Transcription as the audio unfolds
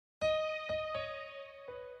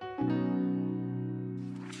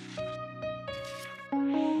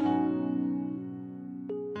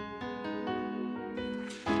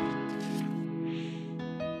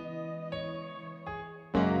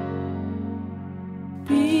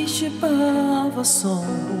Bishop of our soul,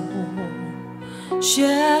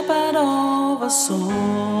 shepherd of our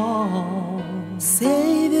soul,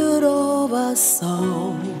 savior of our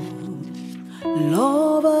soul,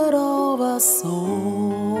 lover of our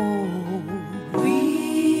soul.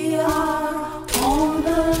 We are on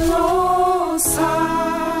the Lord's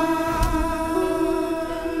side.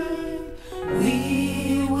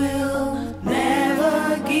 We will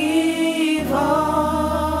never give up.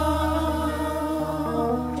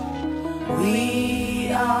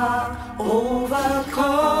 We are overcomers,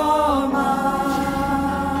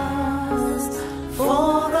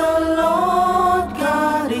 for the Lord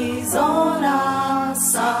God is on our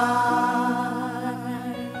side.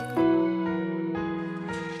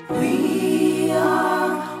 We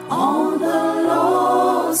are on the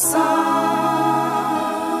Lord's side.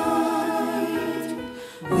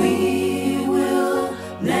 We will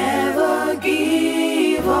never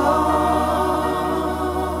give up.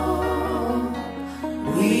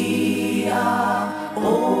 We are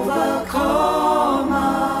overcomers,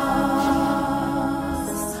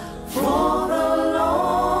 for the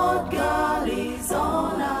Lord God is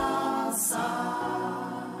on our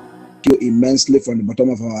side. Thank you immensely from the bottom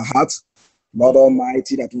of our hearts, Lord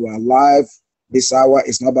Almighty, that we are alive this hour.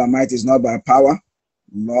 It's not by might, it's not by power.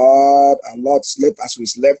 Lord, and Lord, sleep as we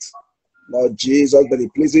slept. Lord Jesus, but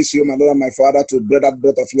it pleases you, my Lord and my Father, to breathe that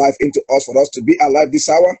breath of life into us for us to be alive this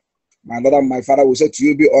hour. My Lord and my Father, we say to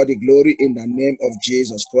you be all the glory in the name of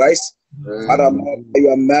Jesus Christ. Father, Lord, by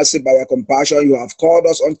your mercy, by your compassion, you have called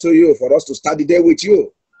us unto you for us to start the day with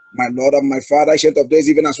you. My Lord and my Father, ancient of days,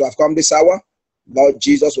 even as we have come this hour, Lord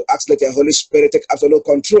Jesus, we ask let your Holy Spirit take absolute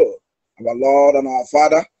control. Our Lord and our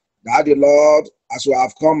Father, Daddy Lord, as we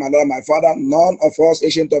have come, my Lord and my Father, none of us,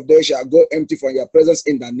 ancient of days, shall go empty from your presence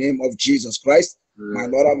in the name of Jesus Christ. My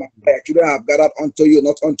Lord and my Father, your children have gathered unto you,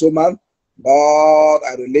 not unto man. Lord,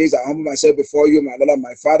 I release, I humble myself before you, my Lord and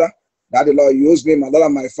my Father. Daddy Lord, use me, my Lord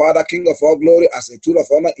and my Father, King of all glory, as a tool of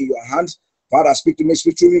honor in your hands. Father, speak to me,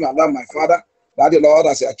 speak to me, my Lord and my Father. Daddy Lord,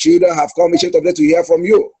 as your children have come, ancient of days, to hear from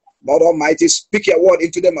you. Lord Almighty, speak your word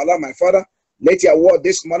into them, my Lord and my Father. Let your word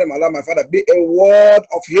this morning, my Lord and my Father, be a word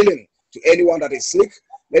of healing to anyone that is sick.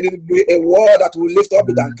 Let it be a word that will lift up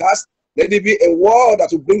the downcast. Let it be a word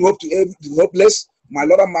that will bring hope to the hopeless. My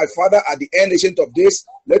Lord and my Father, at the end, ancient of days,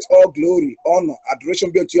 let all glory, honor,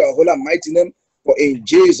 adoration be unto your holy and mighty name. For in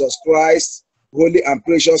Jesus Christ's holy and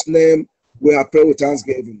precious name, we have prayed with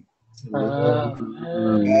thanksgiving.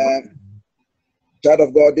 Child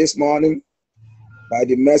of God, this morning, by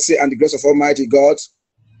the mercy and the grace of Almighty God,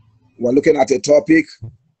 we're looking at a topic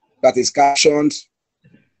that is captioned,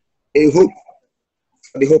 a hope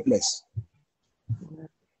for the hopeless.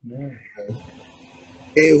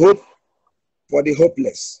 A hope for the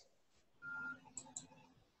hopeless.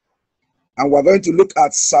 And we're going to look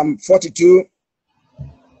at Psalm 42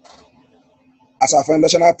 as our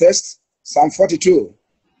foundational text. Psalm 42.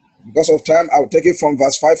 Because of time, I'll take it from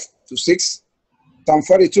verse 5 to 6. Psalm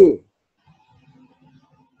 42.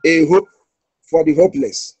 A hope for the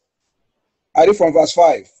hopeless. I read from verse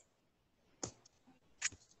 5.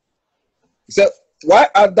 He said, why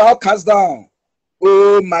art thou cast down,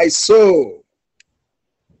 O my soul?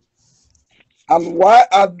 And why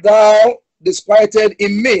art thou disquieted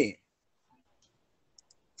in me?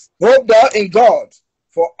 Hope thou in God,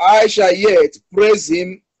 for I shall yet praise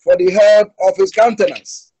him for the help of his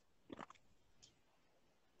countenance.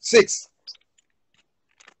 6.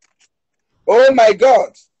 Oh my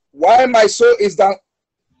God, why my soul is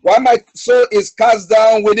cast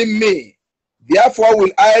down within me? Therefore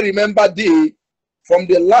will I remember thee from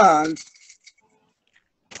the land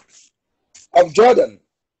of Jordan,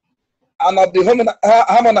 and of the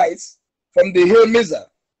Ammonites from the hill Mizar.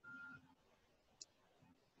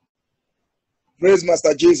 Praise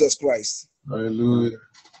Master Jesus Christ. Hallelujah.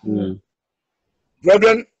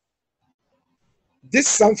 Brethren, this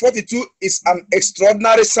Psalm 42 is an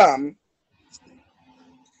extraordinary psalm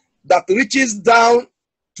that reaches down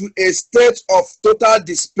to a state of total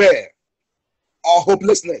despair or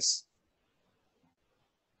hopelessness.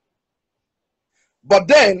 But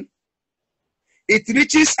then, it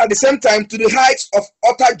reaches at the same time to the heights of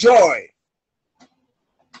utter joy.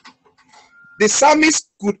 The psalmist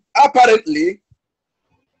could apparently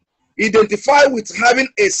identify with having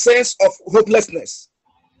a sense of hopelessness.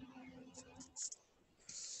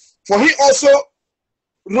 For he also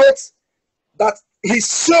wrote that his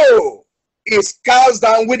soul is cast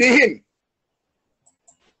down within him.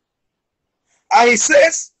 And he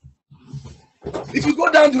says, if you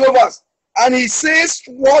go down to the verse, and he says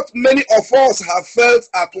what many of us have felt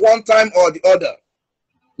at one time or the other.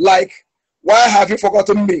 Like, why have you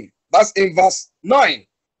forgotten me? That's in verse 9.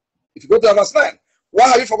 If you go to verse 9, why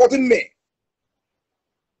have you forgotten me?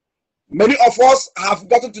 Many of us have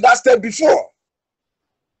gotten to that step before.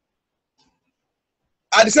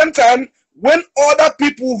 At the same time, when other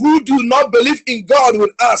people who do not believe in God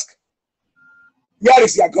will ask, where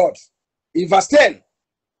is your God? In verse 10.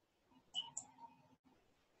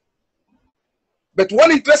 But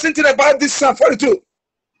one interesting thing about this Psalm 42,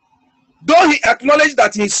 though he acknowledged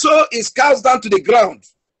that his soul is cast down to the ground,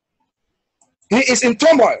 he is in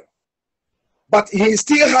turmoil, but he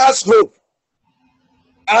still has hope.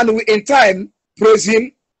 And we in time praise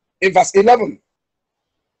him in verse 11.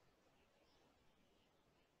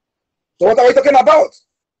 So what are we talking about?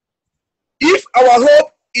 If our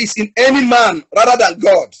hope is in any man rather than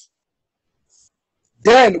God,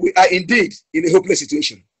 then we are indeed in a hopeless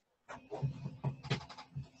situation.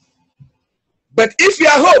 But if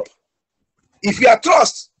your hope, if your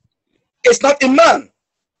trust is not in man,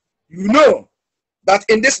 you know that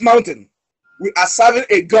in this mountain we are serving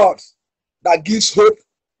a God that gives hope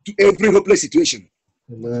to every hopeless situation.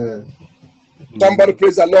 Amen. Somebody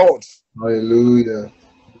praise the Lord. Hallelujah.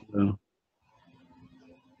 Yeah.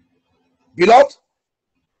 Beloved,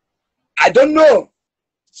 I don't know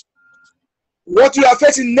what you are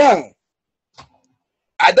facing now.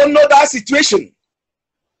 I don't know that situation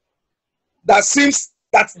that seems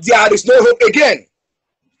that there is no hope again.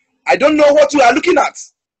 I don't know what you are looking at.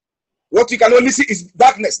 What you can only see is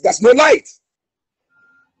darkness. There's no light.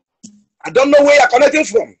 I don't know where you're connecting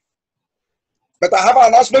from. But I have an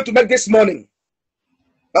announcement to make this morning.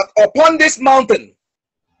 That upon this mountain,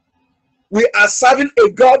 we are serving a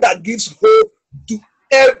God that gives hope to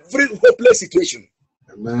every hopeless situation.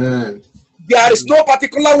 Amen. There is no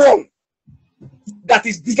particular one that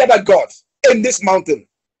is bigger than God in this mountain.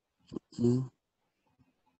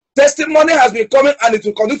 Testimony has been coming and it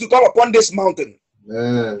will continue to come upon this mountain.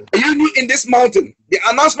 Amen. Are you new in this mountain? The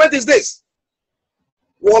announcement is this.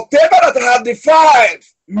 Whatever that has defied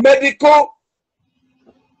medical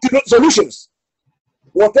solutions,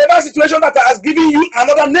 whatever situation that has given you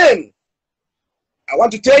another name, I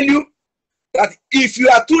want to tell you that if you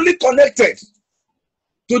are truly connected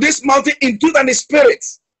to this mountain in truth and in spirit,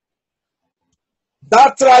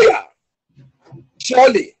 that trial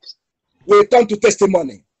surely will turn to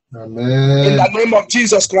testimony. Amen. In the name of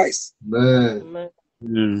Jesus Christ. Amen.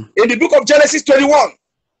 In the book of Genesis 21,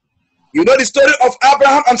 you know the story of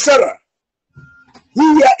Abraham and Sarah,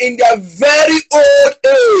 who were in their very old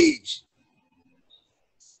age.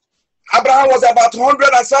 Abraham was about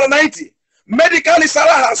 100 and Sarah 90. Medically,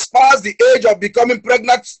 Sarah has passed the age of becoming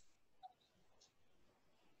pregnant.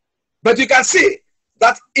 But you can see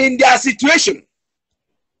that in their situation,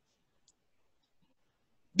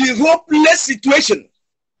 the hopeless situation,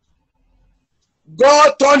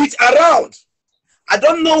 God turned it around. I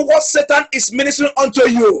don't know what Satan is ministering unto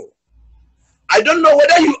you. I don't know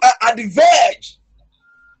whether you are at the verge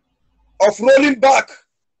of rolling back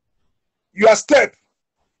your step.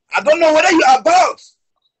 I don't know whether you are about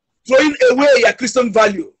throwing away your Christian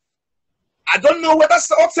value. I don't know whether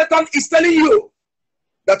what Satan is telling you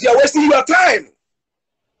that you are wasting your time.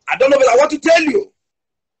 I don't know, but I want to tell you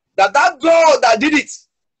that that God that did it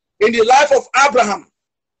in the life of Abraham,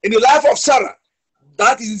 in the life of Sarah,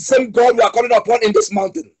 that is the same God we are calling upon in this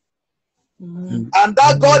mountain. And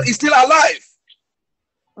that God is still alive.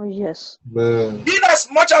 Oh, yes. Amen. In as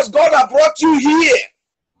much as God has brought you here,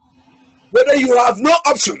 whether you have no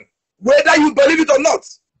option, whether you believe it or not.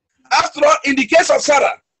 After all, in the case of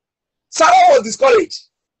Sarah, Sarah was discouraged.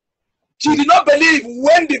 She did not believe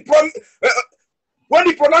when the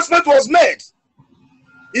pronouncement was made.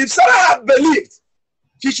 If Sarah had believed,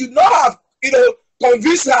 she should not have,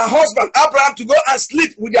 convinced her husband Abraham to go and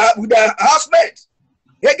sleep with their housemate.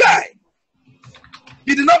 Hey, guy,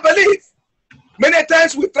 he did not believe. Many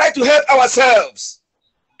times we try to help ourselves,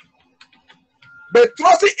 but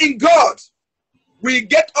trusting in God will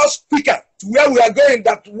get us quicker to where we are going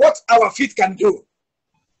than what our feet can do.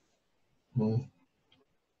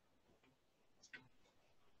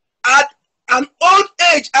 At an old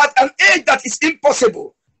age, at an age that is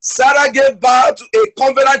impossible, Sarah gave birth to a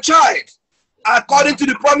covenant child according to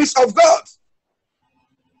the promise of God.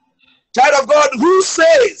 Child of God, who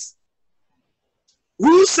says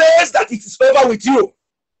that it is over with you?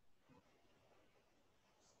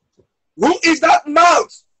 Who is that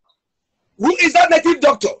mouth? Who is that native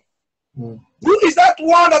doctor? Who is that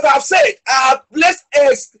one that I have said, I have placed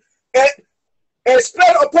a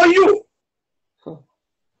spell upon you?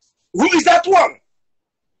 Who is that one?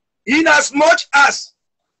 Inasmuch as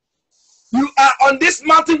you are on this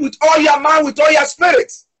mountain with all your mind, with all your spirit,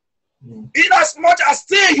 inasmuch as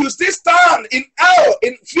still you still stand in awe,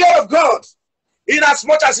 in fear of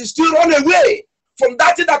inasmuch as you still run away from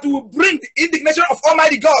that thing that will bring the indignation of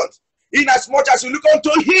Almighty God, inasmuch as you look unto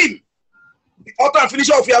Him, the author and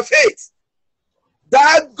finisher of your faith,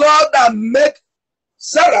 that God that made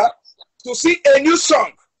Sarah to sing a new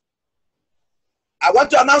song. I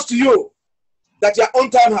want to announce to you that your own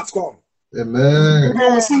time has come. Amen. You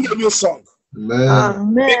will sing a new song. Amen.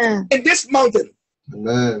 Amen. In this mountain,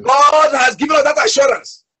 Amen. God has given us that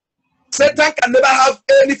assurance. Satan can never have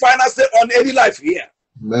any final say on any life here.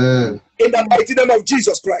 Amen. In the mighty name of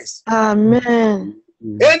Jesus Christ. Amen.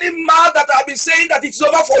 Any man that have been saying that it's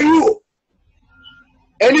over for you,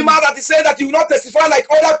 any man that is saying that you will not testify like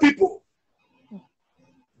other people,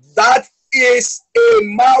 that is a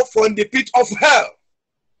mouth from the pit of hell.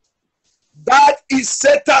 That is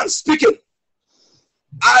Satan speaking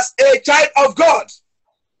as a child of God,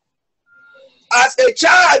 as a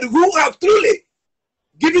child who have truly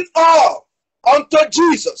given all unto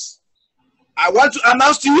Jesus. I want to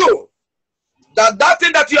announce to you that that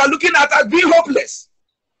thing that you are looking at as being hopeless,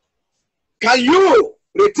 can you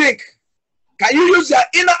rethink? Can you use your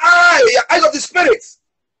inner eye, your eyes of the Spirit,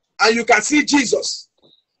 and you can see Jesus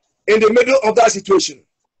in the middle of that situation?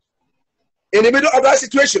 In the middle of that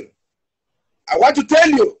situation, I want to tell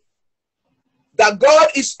you that God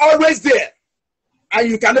is always there, and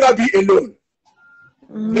you can never be alone.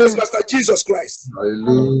 Praise Master Jesus Christ.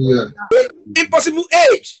 Hallelujah. In impossible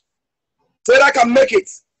age, Sarah can make it.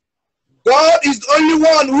 God is the only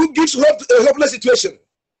one who gives hope to a hopeless situation.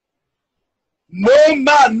 No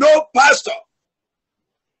man, no pastor,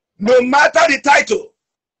 no matter the title,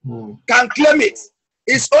 can claim it.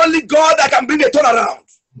 It's only God that can bring a turnaround.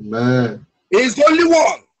 Amen. He's the only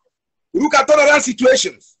one who can turn around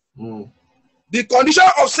situations. The condition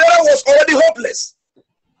of Sarah was already hopeless.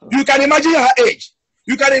 You can imagine her age.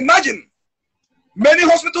 You can imagine many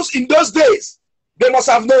hospitals in those days, they must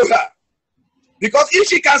have known her. Because if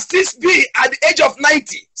she can still be at the age of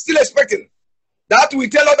 90, still expecting, that will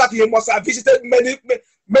tell her that he must have visited many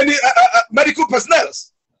medical personnel.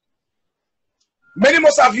 Many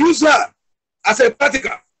must have used her as a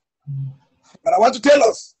practical. But I want to tell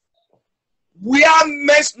us, where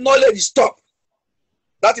men's knowledge stops,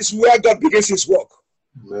 that is where God begins his work.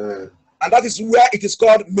 Amen. And that is where it is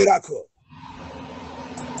called miracle.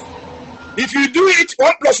 If you do it,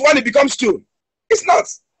 1 + 1, it becomes 2. It's not.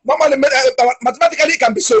 Mathematically, it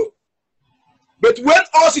can be so. But when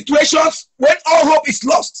all situations, when all hope is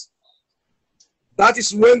lost, that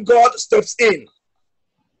is when God steps in.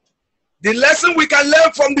 The lesson we can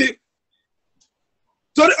learn from the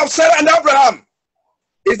story of Sarah and Abraham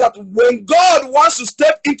is that when God wants to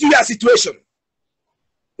step into your situation,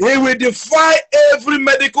 he will defy every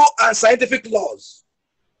medical and scientific laws.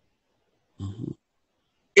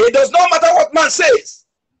 It does not matter what man says.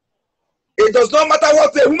 It does not matter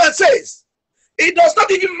what the woman says. It does not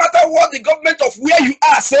even matter what the government of where you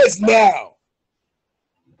are says now.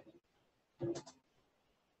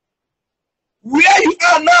 Where you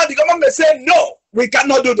are now, the government may say, no, we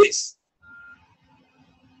cannot do this.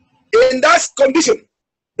 In that condition,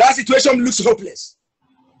 that situation looks hopeless.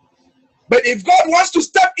 But if God wants to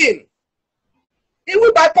step in, he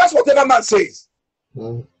will bypass whatever man says.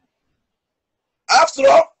 After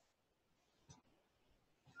all,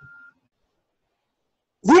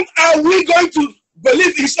 whom are we going to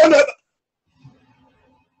believe his own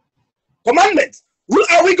commandment? Who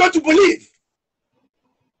are we going to believe?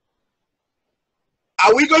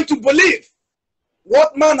 Are we going to believe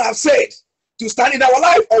what man have said to stand in our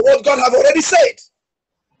life, or what God have already said?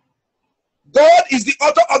 God is the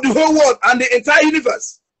author of the whole world and the entire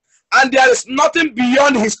universe, and there is nothing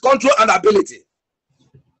beyond his control and ability.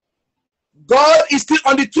 God is still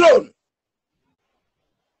on the throne.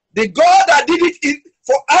 The God that did it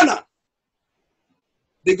for Anna,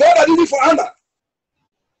 the God that did it for Anna,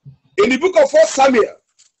 in the book of 1 Samuel,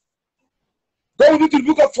 go with me to the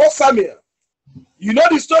book of 1 Samuel. You know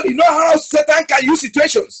the story. You know how Satan can use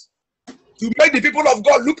situations to make the people of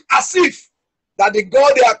God look as if that the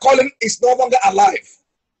God they are calling is no longer alive.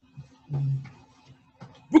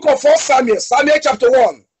 Book of 1 Samuel, Samuel chapter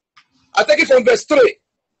 1. I take it from verse 3.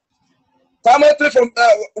 Samuel 3 from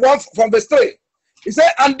 1 from verse 3. He said,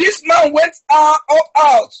 and this man went out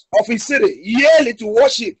of his city yearly to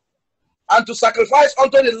worship and to sacrifice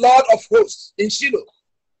unto the Lord of hosts in Shiloh.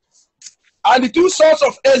 And the two sons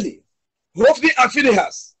of Eli, Hophni and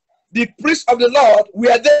Phinehas, the priests of the Lord,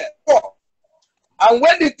 were there. And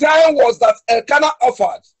when the time was that Elkanah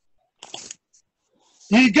offered,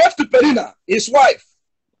 he gave to Peninnah, his wife,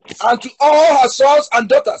 and to all her sons and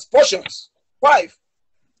daughters portions, 5.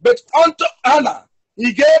 But unto Hannah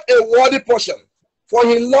he gave a worthy portion, for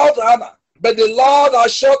he loved Hannah, but the Lord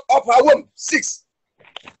has shut up her womb, 6.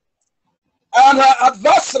 And her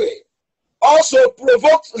adversary also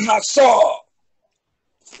provoked her sore,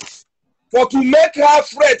 for to make her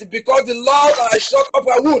fret, because the Lord has shut up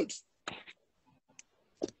her wound.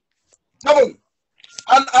 7.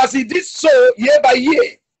 And as he did so year by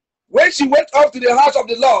year, when she went up to the house of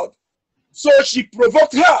the Lord, so she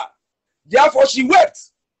provoked her. Therefore she wept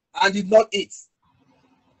and did not eat.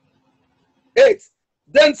 8.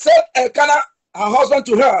 Then said Elkanah, her husband,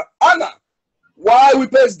 to her, Anna, why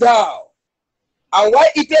weepest thou? And why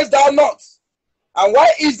eatest thou not? And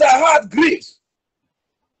why is thy heart grieved?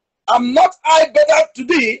 Am not I better to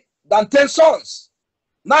thee than 10 sons?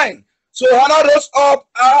 9. So Hannah rose up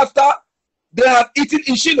after they had eaten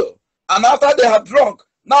in Shiloh, and after they had drunk.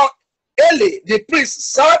 Now Eli the priest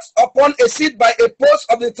sat upon a seat by a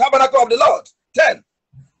post of the tabernacle of the Lord. 10.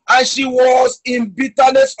 And she was in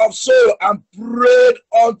bitterness of soul and prayed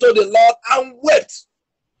unto the Lord and wept.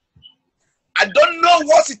 I don't know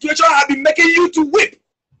what situation has been making you to weep.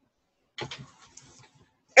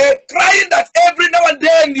 A crying that every now and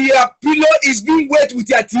then your pillow is being wet with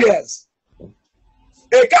your tears.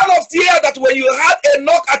 A kind of tear that when you had a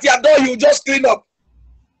knock at your door, you just clean up.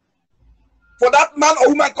 For that man or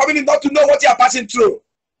woman coming in not to know what you are passing through.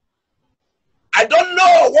 I don't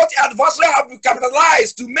know what adversary have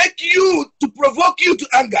capitalized to make you, to provoke you to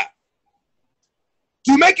anger.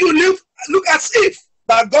 To make you look as if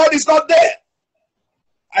that God is not there.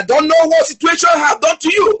 I don't know what situation have done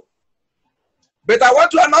to you. But I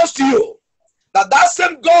want to announce to you that that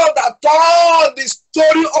same God that told the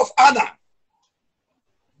story of Anna,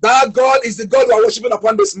 that God is the God we are worshiping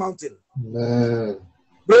upon this mountain. Amen.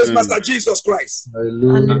 Praise Master Jesus Christ.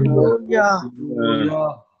 Hallelujah.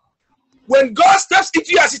 Hallelujah. When God steps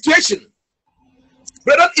into your situation,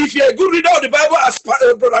 brother, if you're a good reader of the Bible, as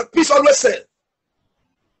Brother Peace always said,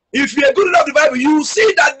 if you're a good reader of the Bible, you will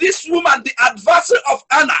see that this woman, the adversary of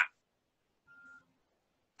Anna,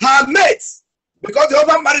 her mate, because the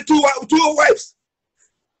husband married two wives.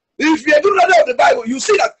 If you're a good reader of the Bible, you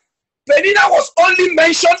see that Penina was only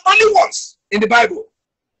mentioned only once in the Bible.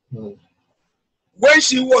 When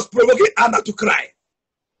she was provoking Anna to cry.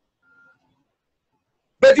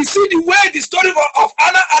 But you see the way the story of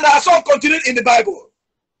Anna and her son continued in the Bible.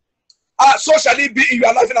 So shall it be in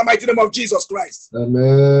your life in the mighty name of Jesus Christ.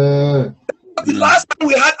 Amen. The last time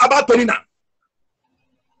we heard about Penina.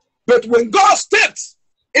 But when God stepped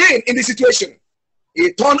in the situation,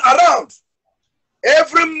 he turned around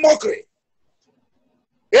every mockery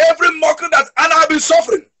that Anna had been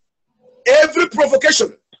suffering, every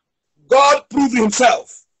provocation. God proved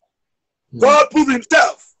himself. God proved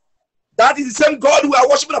himself. That is the same God we are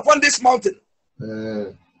worshiping upon this mountain.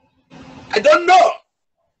 I don't know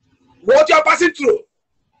what you are passing through.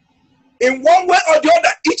 In one way or the other,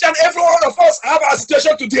 each and every one of us have a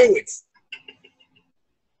situation to deal with.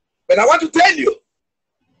 But I want to tell you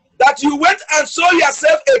that you went and saw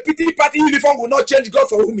yourself a pity party uniform will not change God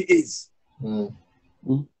for whom he is.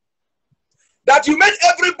 That you made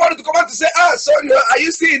everybody to come out to say, sorry, are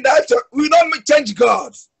you seeing that? We don't change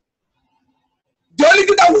God. The only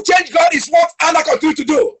thing that will change God is what Anna continued to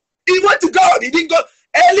do. He went to God. He didn't go.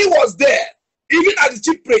 Eli was there, even as the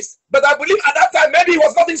chief priest. But I believe at that time, maybe he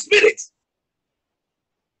was not in spirit.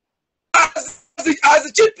 As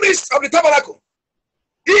the chief priest of the tabernacle,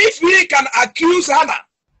 if he can accuse Hannah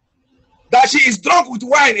that she is drunk with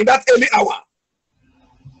wine in that early hour,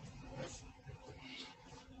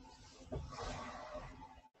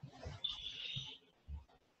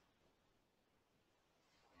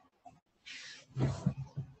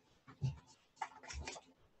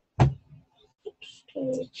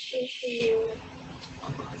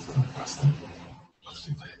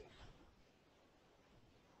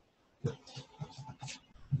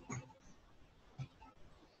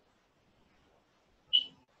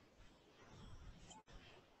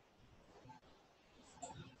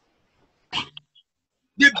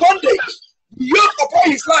 the bondage, the yoke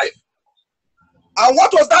upon his life. And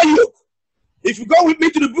what was that yoke? If you go with me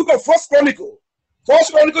to the book of First Chronicle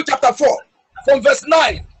chapter 4, from verse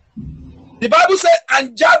 9, the Bible said,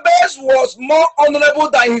 and Jabez was more honorable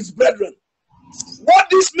than his brethren. What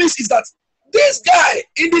this means is that this guy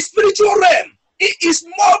in the spiritual realm, he is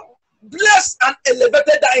more blessed and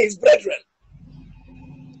elevated than his brethren.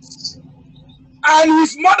 And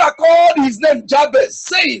his mother called his name Jabez,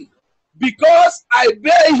 saying, because I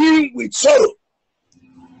bear him with sorrow.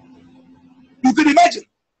 You can imagine.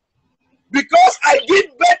 Because I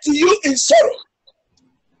give birth to you in sorrow.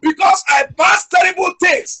 Because I passed terrible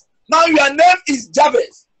things. Now your name is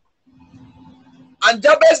Jabez. And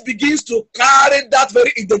Jabez begins to carry that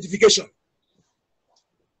very identification.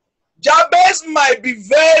 Jabez might be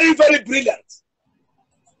very, very brilliant.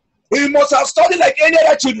 He must have studied like any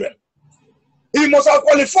other children. He must have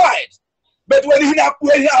qualified. But when he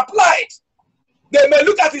applied, they may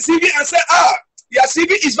look at his CV and say, your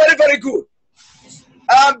CV is very, very good.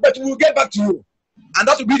 But we'll get back to you. And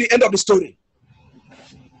that will be the end of the story.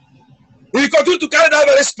 He continued to carry that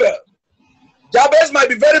very spell. Jabez might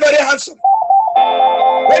be very, very handsome.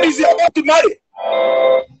 When is he about to marry?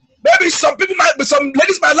 Maybe some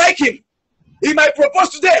ladies might like him. He might propose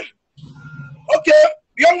to them. Okay,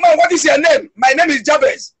 young man, what is your name? My name is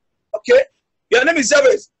Jabez. Okay, your name is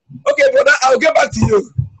Jabez. Okay, brother, I'll get back to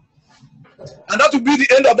you. And that will be the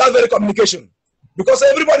end of that very communication. Because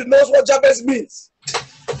everybody knows what Jabez means.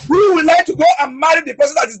 Who would like to go and marry the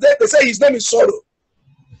person that is there? They say his name is sorrow.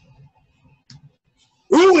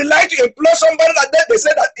 Who would like to employ somebody like that? They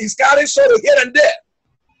say that he's carrying sorrow here and there.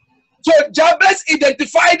 So Jabez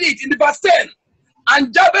identified it in the verse 10.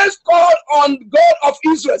 And Jabez called on God of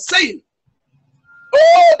Israel, saying,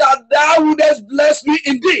 oh, that thou wouldest bless me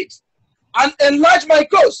indeed, and enlarge my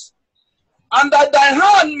cause, and that thy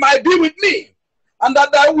hand might be with me, and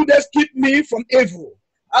that thou wouldest keep me from evil,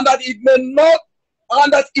 and that it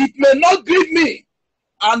may not grieve me.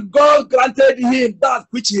 And God granted him that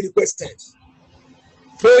which he requested.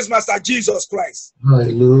 Praise Master Jesus Christ.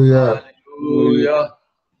 Hallelujah. Hallelujah.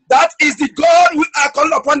 That is the God we are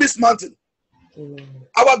calling upon this mountain.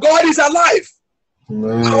 Our God is alive.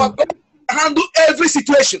 Amen. Our God can handle every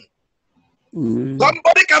situation.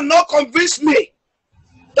 Somebody cannot convince me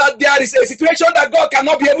that there is a situation that God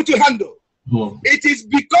cannot be able to handle. It is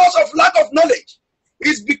because of lack of knowledge.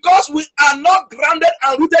 It's because we are not grounded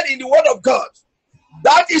and rooted in the word of God.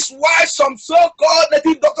 That is why some so-called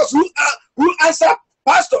native doctors who answer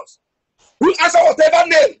pastors, who answer whatever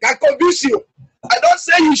name, can convince you. I don't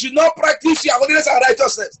say you should not practice your holiness and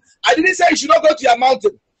righteousness. I didn't say you should not go to your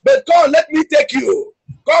mountain. But come, let me take you.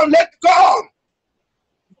 Come.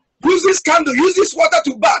 Use this candle, use this water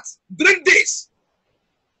to bath. Drink this.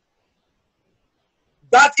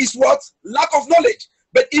 That is what? Lack of knowledge.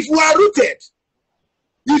 But if we are rooted,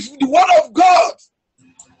 if the word of God